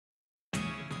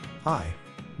Hi.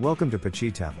 Welcome to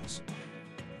Pachi Travels.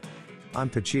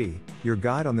 I'm Pachi, your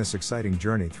guide on this exciting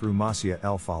journey through Masia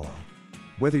El Folló.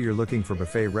 Whether you're looking for a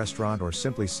buffet restaurant or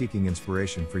simply seeking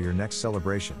inspiration for your next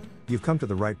celebration, you've come to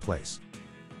the right place.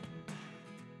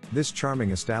 This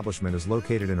charming establishment is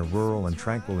located in a rural and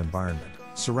tranquil environment,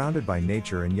 surrounded by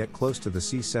nature and yet close to the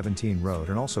C17 road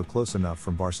and also close enough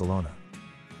from Barcelona.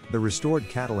 The restored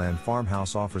Catalan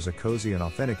farmhouse offers a cozy and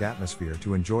authentic atmosphere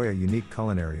to enjoy a unique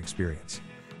culinary experience.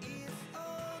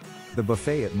 The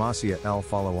buffet at Masia El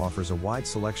Folló offers a wide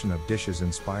selection of dishes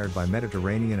inspired by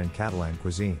Mediterranean and Catalan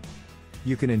cuisine.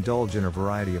 You can indulge in a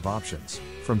variety of options,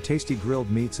 from tasty grilled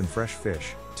meats and fresh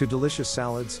fish, to delicious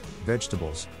salads,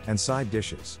 vegetables, and side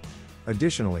dishes.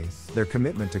 Additionally, their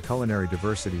commitment to culinary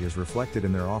diversity is reflected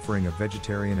in their offering of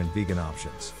vegetarian and vegan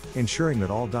options, ensuring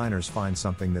that all diners find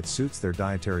something that suits their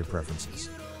dietary preferences.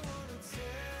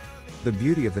 The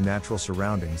beauty of the natural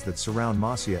surroundings that surround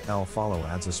Masia El Folló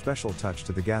adds a special touch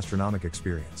to the gastronomic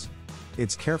experience.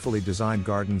 Its carefully designed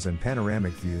gardens and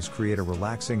panoramic views create a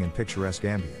relaxing and picturesque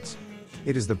ambience.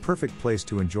 It is the perfect place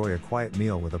to enjoy a quiet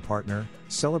meal with a partner,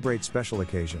 celebrate special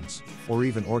occasions, or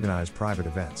even organize private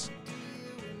events.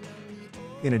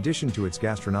 In addition to its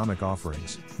gastronomic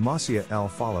offerings, Masia El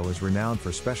Folló is renowned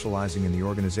for specializing in the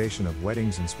organization of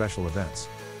weddings and special events.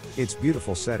 Its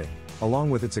beautiful setting, along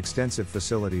with its extensive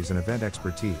facilities and event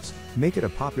expertise, make it a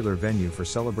popular venue for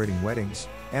celebrating weddings,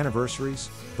 anniversaries,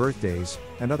 birthdays,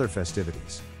 and other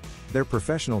festivities. Their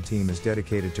professional team is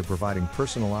dedicated to providing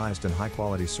personalized and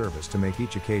high-quality service to make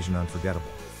each occasion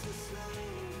unforgettable.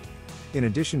 In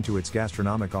addition to its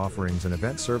gastronomic offerings and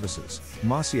event services,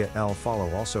 Masia El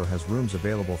Folló also has rooms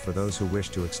available for those who wish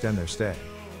to extend their stay.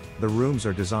 The rooms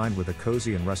are designed with a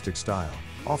cozy and rustic style,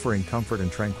 offering comfort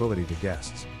and tranquility to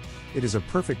guests. It is a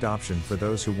perfect option for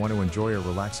those who want to enjoy a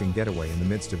relaxing getaway in the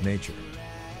midst of nature.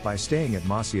 By staying at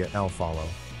Masia El Folló,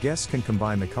 guests can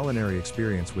combine the culinary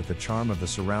experience with the charm of the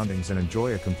surroundings and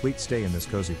enjoy a complete stay in this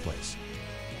cozy place.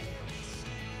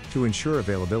 To ensure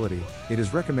availability, it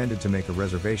is recommended to make a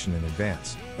reservation in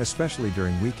advance, especially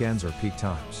during weekends or peak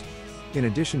times. In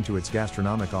addition to its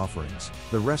gastronomic offerings,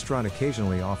 the restaurant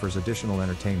occasionally offers additional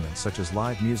entertainment such as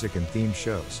live music and themed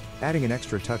shows, adding an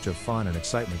extra touch of fun and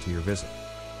excitement to your visit.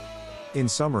 In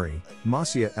summary,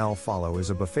 Masia El Folló is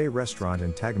a buffet restaurant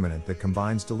in Tagamanent that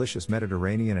combines delicious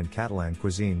Mediterranean and Catalan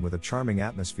cuisine with a charming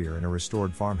atmosphere in a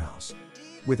restored farmhouse.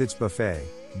 With its buffet,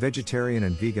 vegetarian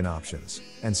and vegan options,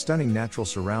 and stunning natural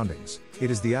surroundings, it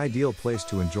is the ideal place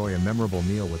to enjoy a memorable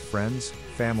meal with friends,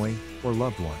 family, or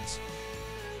loved ones.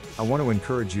 I want to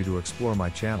encourage you to explore my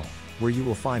channel, where you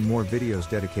will find more videos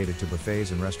dedicated to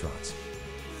buffets and restaurants.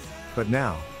 But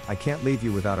now, I can't leave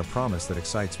you without a promise that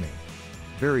excites me.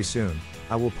 Very soon,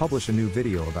 I will publish a new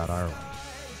video about Ireland.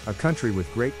 A country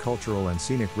with great cultural and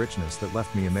scenic richness that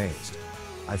left me amazed.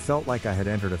 I felt like I had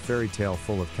entered a fairy tale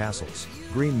full of castles,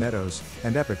 green meadows,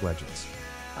 and epic legends.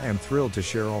 I am thrilled to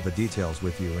share all the details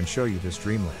with you and show you this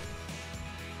dreamland.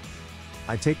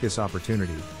 I take this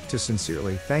opportunity to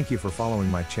sincerely thank you for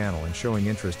following my channel and showing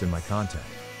interest in my content.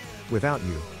 Without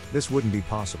you, this wouldn't be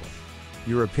possible.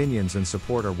 Your opinions and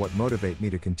support are what motivate me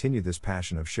to continue this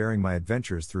passion of sharing my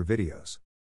adventures through videos.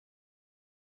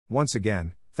 Once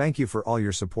again, thank you for all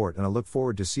your support and I look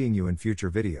forward to seeing you in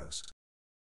future videos.